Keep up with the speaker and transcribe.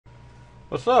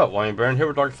What's up? Wayne Barron here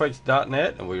with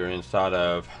ArtFakes.net, and we are inside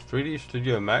of 3D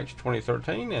Studio Max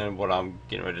 2013, and what I'm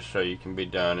getting ready to show you can be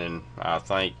done in, I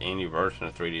think, any version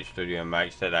of 3D Studio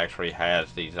Max that actually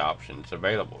has these options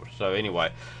available. So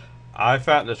anyway, I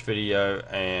found this video,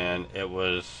 and it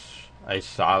was a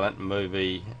silent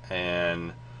movie,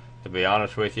 and to be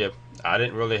honest with you, I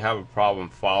didn't really have a problem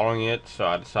following it, so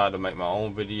I decided to make my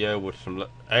own video with some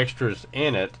extras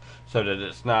in it so that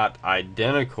it's not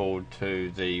identical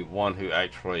to the one who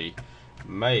actually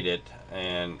made it.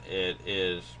 And it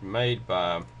is made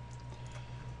by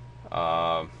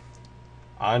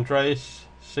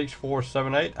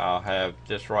Andres6478. I'll have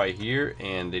this right here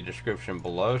in the description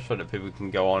below so that people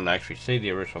can go on and actually see the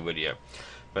original video.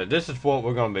 But this is what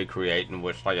we're going to be creating,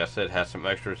 which, like I said, has some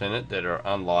extras in it that are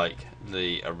unlike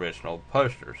the original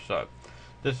poster. So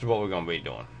this is what we're going to be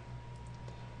doing.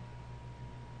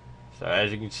 So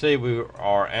as you can see, we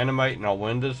are animating our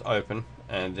windows open,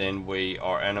 and then we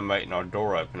are animating our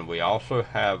door open. We also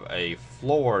have a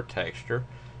floor texture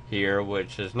here,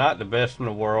 which is not the best in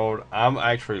the world. I'm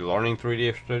actually learning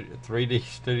 3D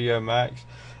Studio Max,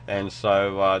 and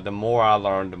so the more I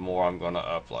learn, the more I'm going to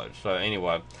upload. So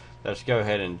anyway, let's go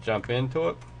ahead and jump into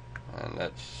it, and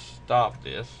let's stop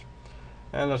this,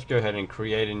 and let's go ahead and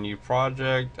create a new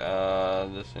project.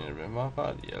 This thing has been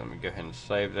modified. Yeah, let me go ahead and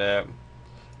save that.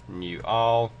 New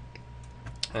all,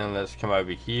 and let's come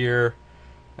over here,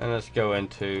 and let's go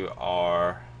into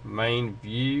our main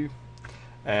view,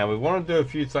 and we want to do a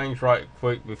few things right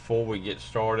quick before we get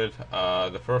started.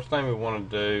 The first thing we want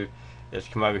to do is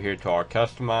come over here to our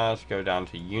customize, go down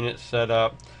to unit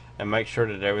setup, and make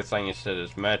sure that everything is set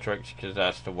as metrics, because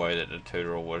that's the way that the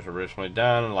tutorial was originally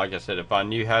done. And like I said, if I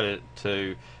knew how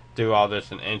to do all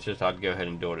this in inches, I'd go ahead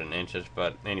and do it in inches,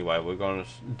 but anyway, we're going to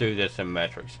do this in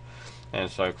metrics. And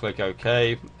so click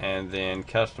OK, and then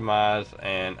customize,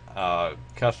 and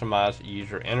customize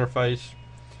user interface,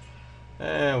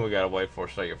 and we gotta wait for a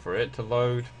second for it to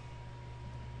load.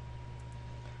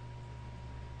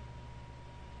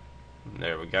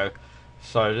 There we go.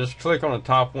 So just click on the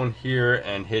top one here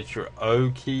and hit your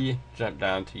O key, jump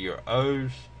down to your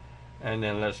O's, and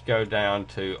then let's go down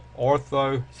to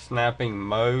ortho snapping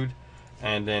mode,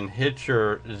 and then hit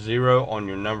your 0 on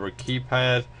your number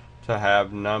keypad to have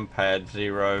numpad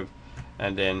 0,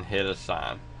 and then hit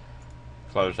assign.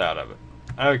 Close out of it.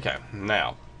 Okay,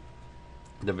 now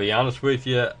to be honest with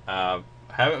you, I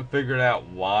haven't figured out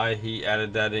why he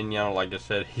added that in. Like I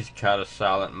said, he's got a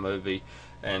silent movie,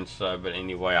 and so, but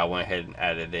anyway, I went ahead and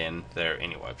added in there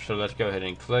anyway. So let's go ahead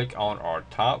and click on our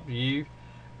top view,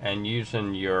 and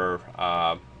using your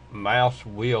mouse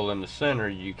wheel in the center,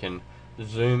 you can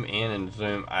zoom in and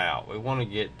zoom out. We want to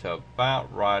get to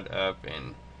about right up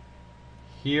in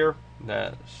here.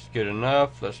 That's good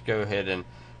enough. Let's go ahead and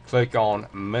click on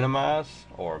minimize,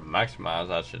 or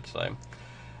maximize I should say.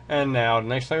 And now the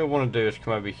next thing we want to do is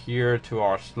come over here to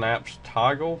our snaps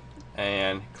toggle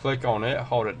and click on it,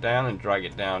 hold it down and drag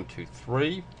it down to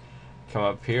 3. Come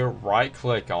up here, right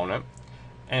click on it,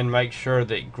 and make sure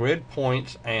that grid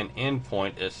points and end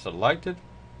point is selected.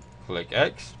 Click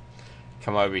X.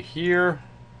 Come over here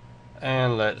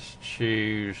and let's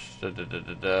choose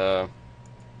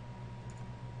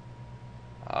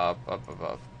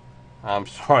I'm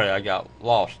sorry, I got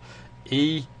lost.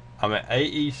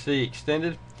 AEC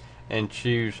extended, and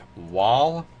choose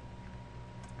wall.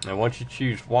 And once you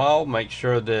choose wall, make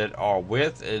sure that our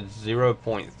width is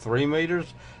 0.3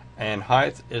 meters and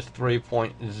height is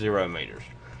 3.0 meters.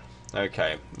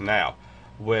 Okay, now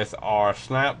with our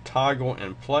snap toggle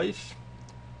in place,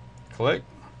 click.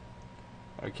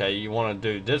 Okay, you want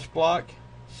to do this block,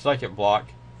 second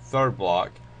block, third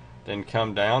block, then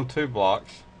come down 2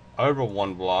 blocks, over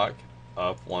 1 block,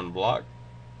 up 1 block,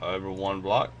 over 1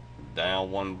 block, down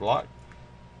 1 block,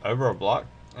 over a block,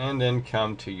 and then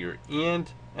come to your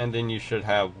end, and then you should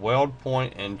have weld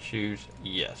point and choose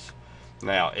yes.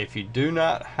 Now if you do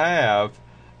not have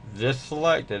this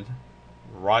selected,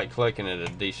 right click and it'll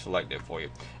deselect it for you.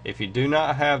 If you do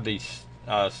not have the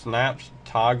snaps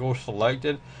toggle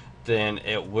selected, then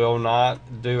it will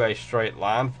not do a straight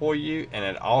line for you, and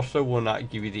it also will not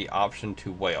give you the option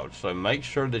to weld. So make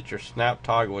sure that your snap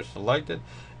toggle is selected,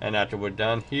 and after we're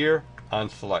done here,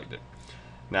 unselect it.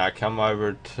 Now come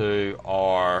over to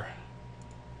our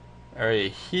area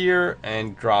here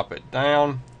and drop it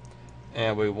down,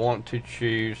 and we want to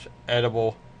choose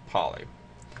edible poly.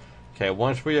 Okay,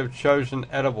 once we have chosen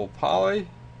edible poly,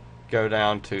 go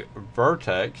down to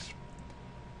vertex,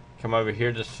 come over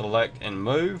here to select and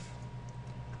move,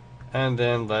 and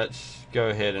then let's go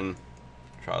ahead and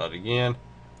try that again.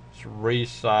 Let's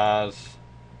resize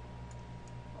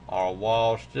our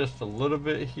walls just a little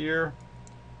bit here.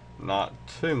 not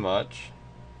too much.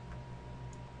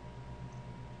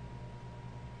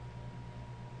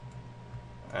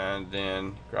 And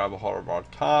then grab a hold of our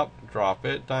top, drop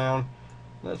it down.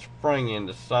 Let's bring in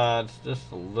the sides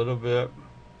just a little bit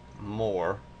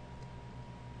more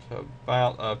to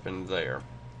about up in there.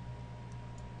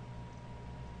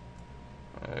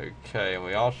 Okay, and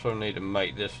we also need to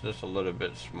make this just a little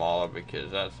bit smaller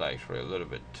because that's actually a little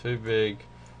bit too big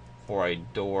for a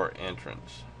door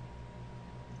entrance.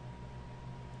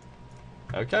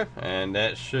 Okay, and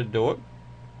that should do it.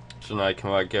 So now I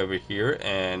come back over here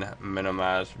and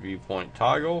minimize viewpoint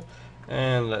toggle,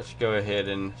 and let's go ahead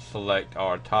and select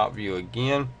our top view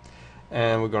again,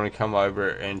 and we're going to come over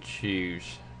and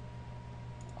choose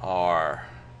our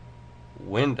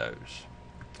windows,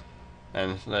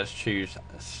 and let's choose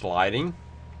sliding.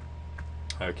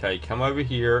 Okay, come over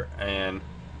here and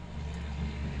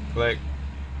click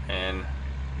and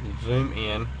zoom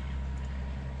in,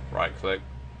 right click.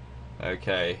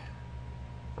 Okay,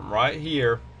 from right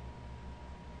here,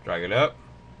 drag it up,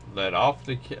 let off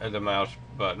the mouse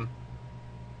button,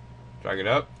 drag it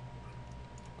up,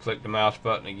 click the mouse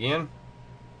button again,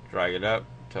 drag it up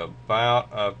to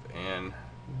about up in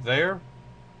there,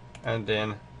 and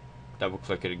then double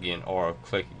click it again, or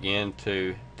click again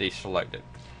to deselect it.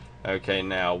 Okay,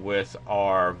 now with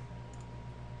our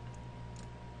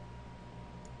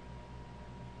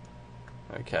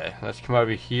let's come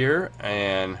over here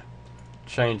and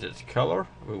change its color.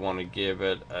 We want to give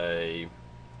it a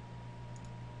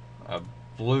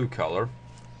blue color.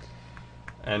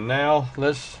 And now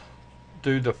let's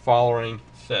do the following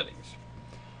settings: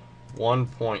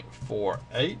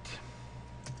 1.48,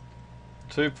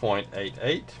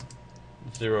 2.88,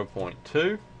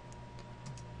 0.2.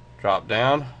 Drop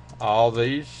down. All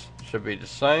these should be the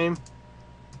same,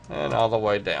 and all the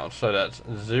way down. So that's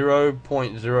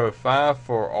 0.05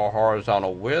 for our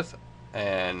horizontal width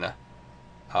and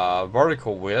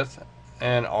vertical width,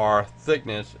 and our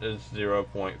thickness is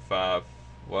 0.5.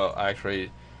 Well,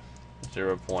 actually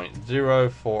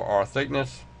 0.0 for our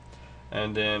thickness,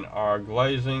 and then our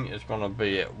glazing is going to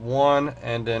be at 1,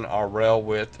 and then our rail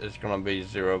width is going to be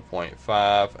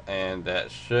 0.5, and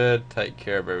that should take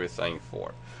care of everything for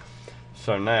it.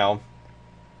 So now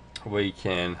we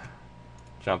can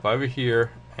jump over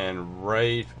here and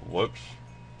raise, whoops,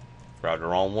 grabbed the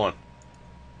wrong one.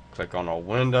 Click on our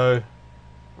window,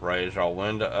 raise our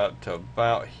window up to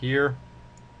about here.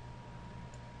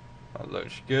 That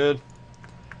looks good.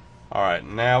 Alright,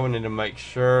 now we need to make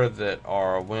sure that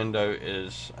our window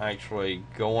is actually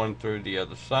going through the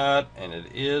other side, and it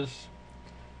is.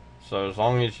 So as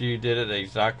long as you did it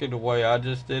exactly the way I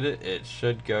just did it, it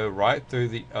should go right through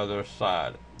the other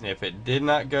side. If it did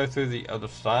not go through the other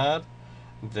side,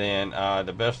 then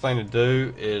the best thing to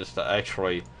do is to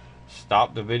actually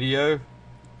stop the video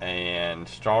and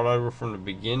start over from the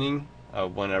beginning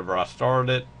of whenever I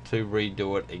started it, to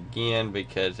redo it again,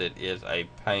 because it is a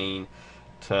pain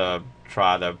to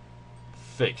try to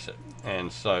fix it.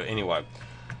 And so anyway,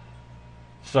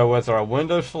 so with our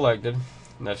window selected,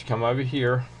 let's come over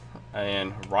here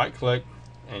and right click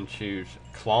and choose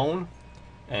clone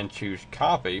and choose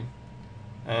copy,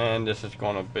 and this is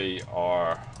going to be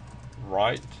our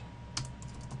right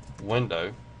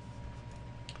window.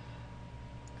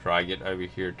 Drag it over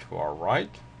here to our right.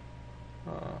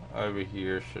 Over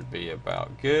here should be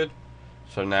about good.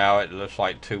 So now it looks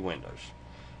like two windows.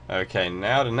 Okay,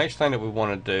 now the next thing that we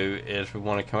want to do is we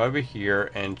want to come over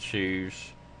here and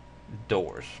choose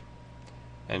doors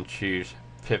and choose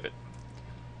pivot.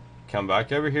 Come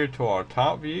back over here to our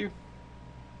top view,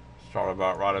 start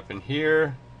about right up in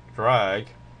here, drag,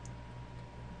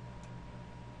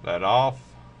 let off,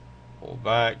 pull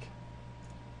back,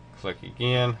 click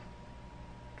again,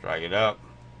 drag it up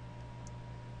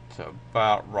to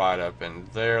about right up in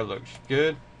there. Looks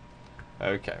good.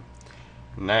 Okay,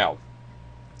 now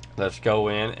let's go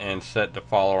in and set the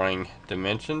following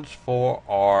dimensions for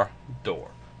our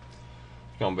door.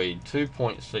 It's going to be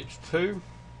 2.62,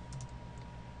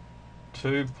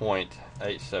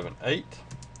 2.878,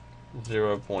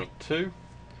 0.2,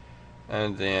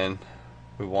 and then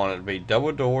we want it to be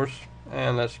double doors,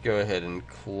 and let's go ahead and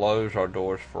close our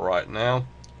doors for right now.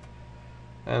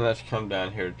 And let's come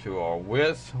down here to our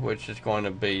width, which is going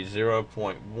to be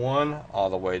 0.1 all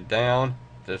the way down.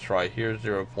 This right here,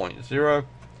 0.0,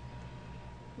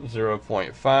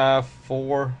 0.5,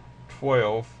 4,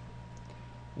 12,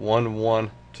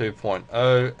 1,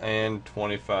 2.0, and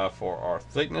 25 for our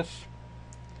thickness.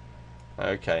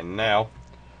 Okay, now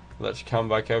let's come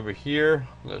back over here.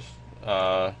 Let's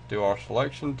do our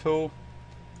selection tool,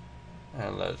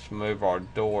 and let's move our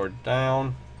door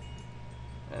down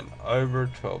and over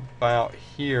to about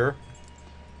here.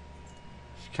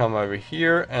 Let's come over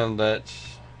here and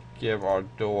let's give our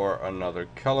door another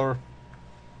color.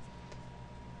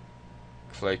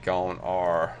 Click on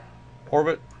our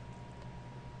orbit,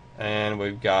 and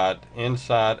we've got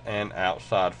inside and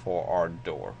outside for our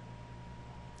door.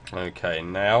 Okay,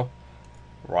 now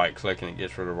right click and it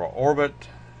gets rid of our orbit,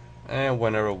 and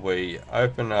whenever we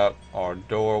open up our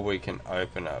door, we can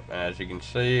open up, and as you can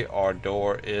see, our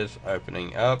door is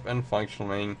opening up and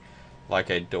functioning like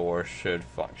a door should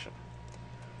function.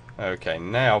 Okay,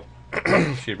 now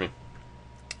excuse me,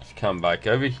 let's come back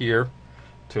over here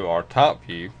to our top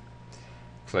view,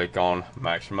 click on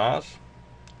maximize,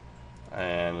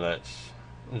 and let's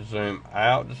zoom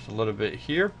out just a little bit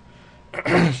here.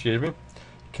 Excuse me.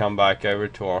 Come back over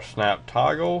to our snap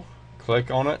toggle,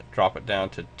 click on it, drop it down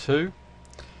to 2.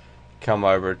 Come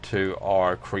over to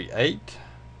our create,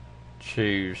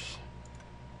 choose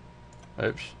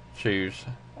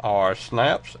our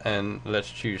snaps, and let's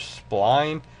choose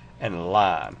spline and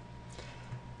line.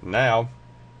 Now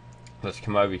let's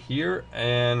come over here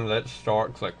and let's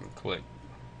start clicking. Click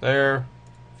there,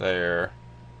 there,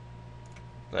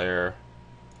 there.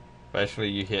 Basically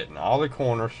you're hitting all the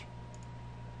corners.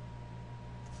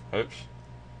 Oops.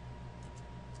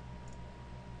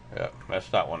 Yep,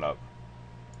 messed that one up.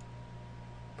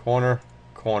 Corner,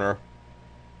 corner.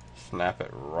 Snap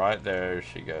it right there.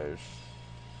 She goes.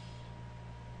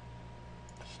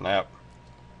 Snap,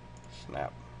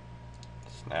 snap,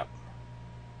 snap,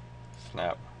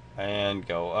 snap, and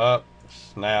go up.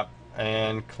 Snap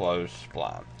and close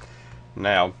spline.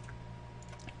 Now,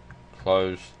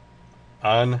 close,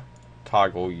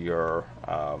 untoggle your.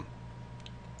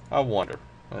 I wonder.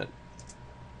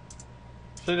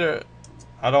 See there,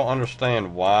 I don't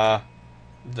understand why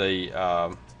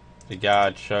the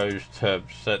guide chose to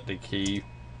set the key,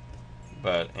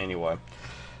 but anyway,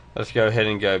 let's go ahead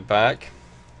and go back,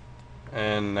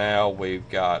 and now we've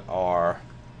got our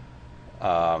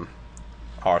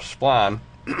spline.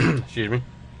 Excuse me.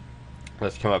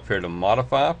 Let's come up here to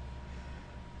modify,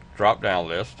 drop down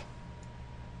list,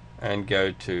 and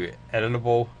go to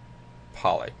editable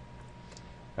poly.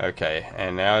 Okay,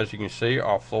 and now as you can see,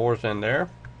 our floor is in there,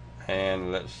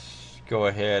 and let's go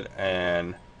ahead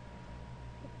and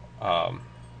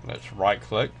let's right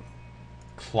click,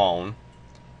 clone,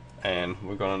 and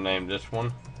we're going to name this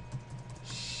one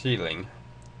ceiling,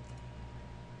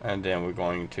 and then we're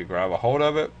going to grab a hold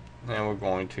of it and we're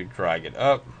going to drag it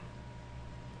up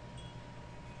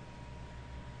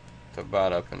to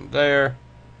about up in there,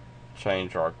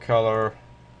 change our color.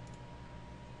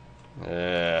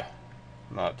 Yeah,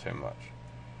 not too much.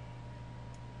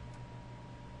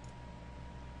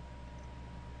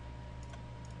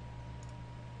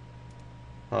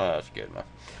 Oh, that's good enough.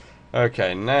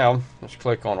 Okay, now let's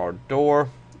click on our door,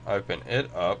 open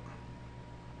it up,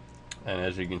 and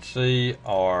as you can see,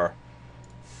 our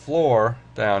floor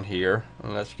down here,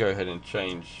 and let's go ahead and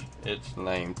change its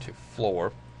name to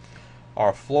floor.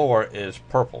 Our floor is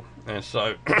purple, and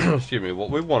so excuse me, what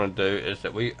we want to do is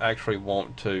that we actually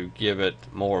want to give it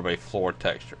more of a floor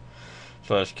texture.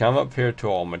 So let's come up here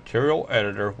to our material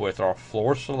editor with our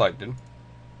floor selected,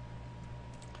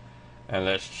 and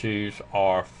let's choose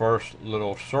our first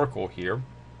little circle here.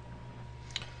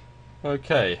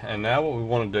 Okay, and now what we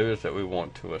want to do is that we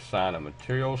want to assign a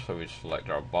material, so we select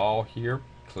our ball here,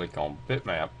 click on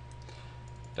bitmap,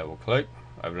 double click,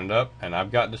 open it up, and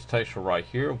I've got this texture right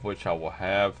here, which I will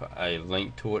have a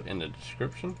link to it in the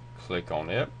description. Click on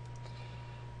it,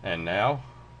 and now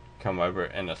come over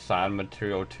and assign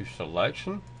material to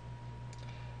selection,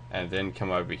 and then come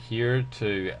over here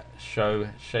to show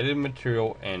shaded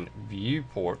material and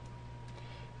viewport,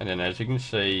 and then as you can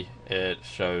see, it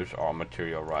shows our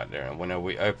material right there. And whenever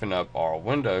we open up our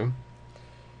window,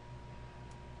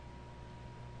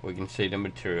 we can see the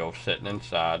material sitting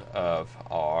inside of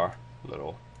our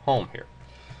little home here.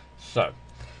 So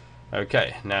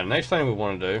okay, now the next thing we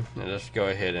want to do is let's go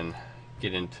ahead and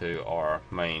get into our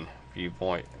main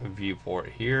viewport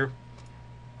here,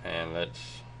 and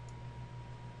let's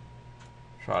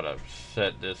try to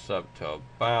set this up to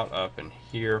about up in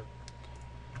here.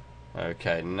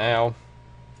 Okay, now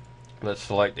let's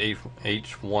select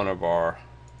each one of our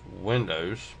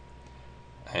windows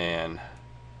and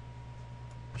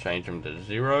change them to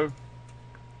 0,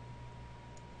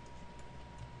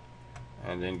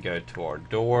 and then go to our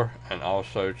door and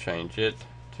also change it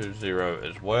to 0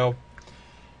 as well.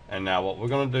 And now what we're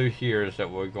going to do here is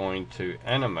that we're going to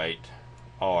animate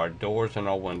our doors and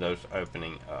our windows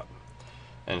opening up.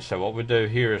 And so what we do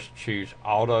here is choose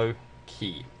auto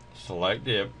key, select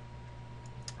it,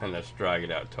 and let's drag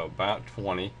it out to about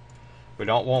 20. We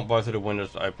don't want both of the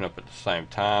windows to open up at the same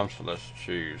time, so let's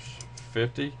choose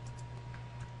 50.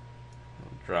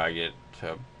 Drag it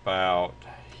to about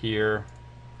here.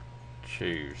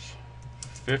 Choose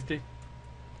 50.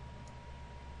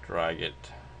 Drag it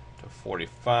to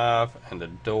 45, and the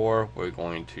door we're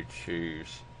going to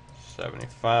choose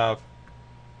 75.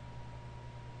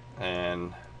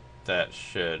 And that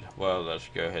should, well, let's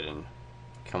go ahead and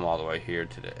come all the way here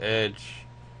to the edge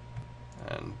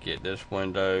and get this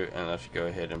window, and let's go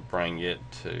ahead and bring it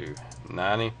to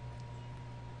 90,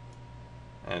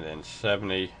 and then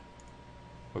 70.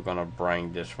 We're going to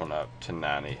bring this one up to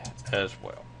 90 as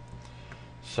well.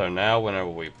 So now whenever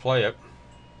we play it,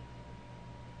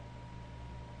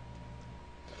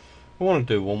 I want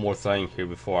to do one more thing here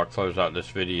before I close out this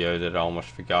video that I almost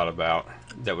forgot about,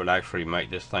 that would actually make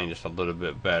this thing just a little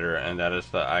bit better, and that is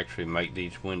to actually make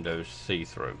these windows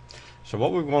see-through. So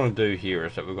what we're going to do here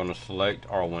is that we're going to select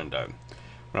our window.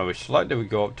 When we select it, we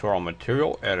go up to our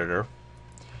material editor.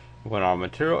 When our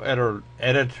material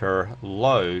editor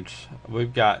loads,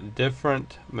 we've got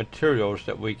different materials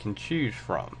that we can choose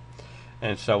from.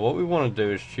 And so what we want to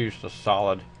do is choose the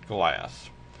solid glass.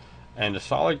 And the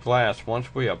solid glass,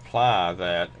 once we apply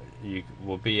that, you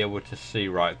will be able to see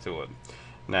right through it.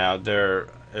 Now there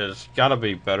has got to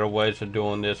be better ways of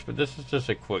doing this, but this is just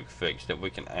a quick fix that we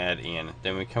can add in.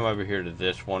 Then we come over here to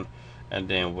this one, and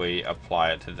then we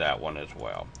apply it to that one as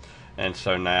well. And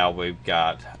so now we've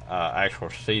got actual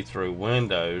see-through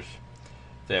windows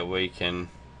that we can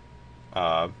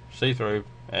see through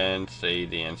and see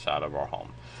the inside of our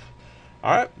home.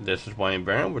 Alright, this is Wayne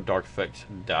Barron with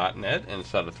DarkEffects.net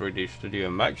inside of 3D Studio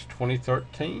Max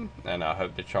 2013, and I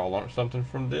hope that y'all learned something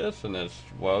from this. And as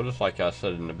well, just like I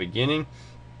said in the beginning,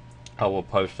 I will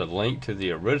post a link to the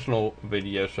original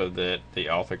video so that the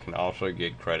author can also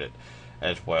get credit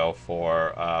as well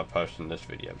for posting this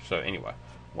video. So anyway,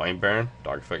 Wayne Barron,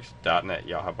 DarkEffects.net.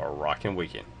 Y'all have a rocking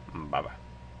weekend. Bye bye.